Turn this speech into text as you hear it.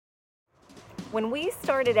When we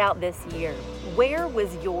started out this year, where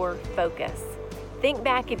was your focus? Think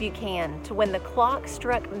back, if you can, to when the clock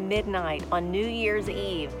struck midnight on New Year's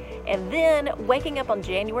Eve, and then waking up on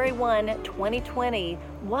January 1, 2020,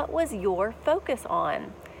 what was your focus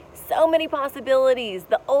on? So many possibilities,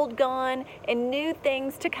 the old gone and new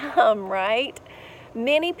things to come, right?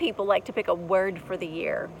 Many people like to pick a word for the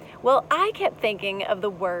year. Well, I kept thinking of the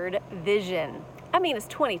word vision. I mean, it's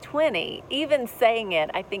 2020. Even saying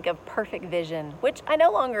it, I think of perfect vision, which I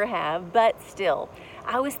no longer have, but still.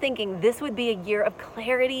 I was thinking this would be a year of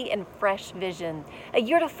clarity and fresh vision, a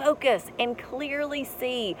year to focus and clearly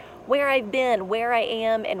see where I've been, where I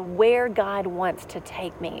am, and where God wants to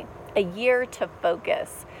take me. A year to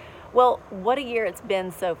focus. Well, what a year it's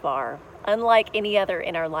been so far, unlike any other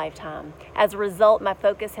in our lifetime. As a result, my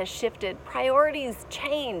focus has shifted. Priorities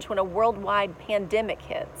change when a worldwide pandemic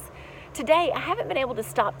hits. Today, I haven't been able to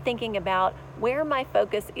stop thinking about where my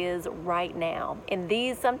focus is right now in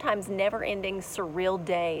these sometimes never-ending surreal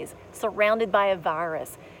days, surrounded by a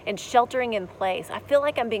virus and sheltering in place. I feel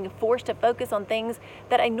like I'm being forced to focus on things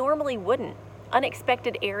that I normally wouldn't,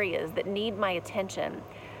 unexpected areas that need my attention.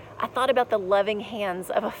 I thought about the loving hands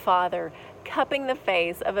of a father cupping the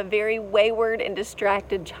face of a very wayward and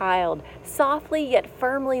distracted child, softly yet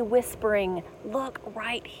firmly whispering, "Look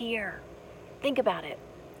right here." Think about it.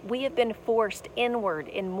 We have been forced inward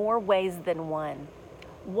in more ways than one.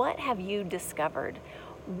 What have you discovered?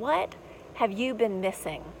 What have you been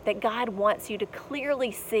missing that God wants you to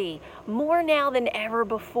clearly see more now than ever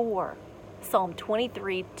before? Psalm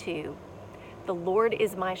 23:2. The Lord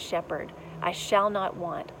is my shepherd, I shall not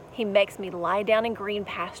want. He makes me lie down in green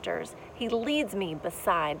pastures. He leads me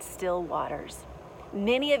beside still waters.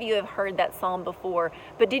 Many of you have heard that psalm before,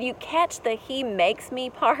 but did you catch the "He makes me"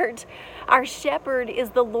 part? Our shepherd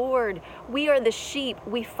is the Lord. We are the sheep.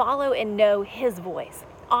 We follow and know His voice.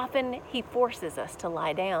 Often He forces us to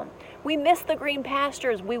lie down. We miss the green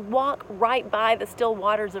pastures. We walk right by the still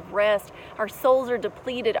waters of rest. Our souls are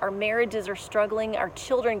depleted. Our marriages are struggling. Our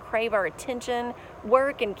children crave our attention.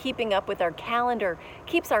 Work and keeping up with our calendar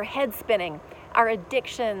keeps our head spinning. Our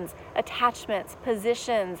addictions, attachments,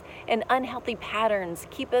 positions, and unhealthy patterns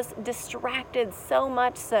keep us distracted, so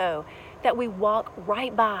much so that we walk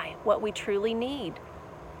right by what we truly need.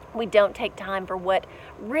 We don't take time for what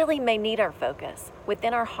really may need our focus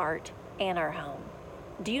within our heart and our home.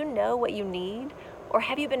 Do you know what you need? Or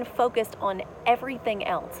have you been focused on everything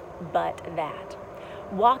else but that?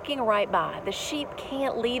 Walking right by, the sheep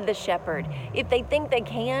can't lead the shepherd. If they think they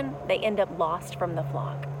can, they end up lost from the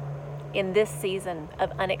flock. In this season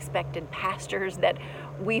of unexpected pastures that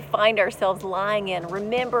we find ourselves lying in,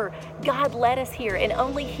 remember, God led us here, and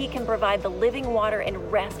only He can provide the living water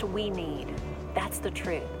and rest we need. That's the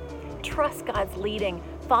truth. Trust God's leading.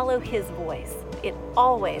 Follow His voice. It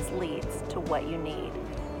always leads to what you need.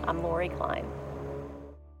 I'm Lori Klein.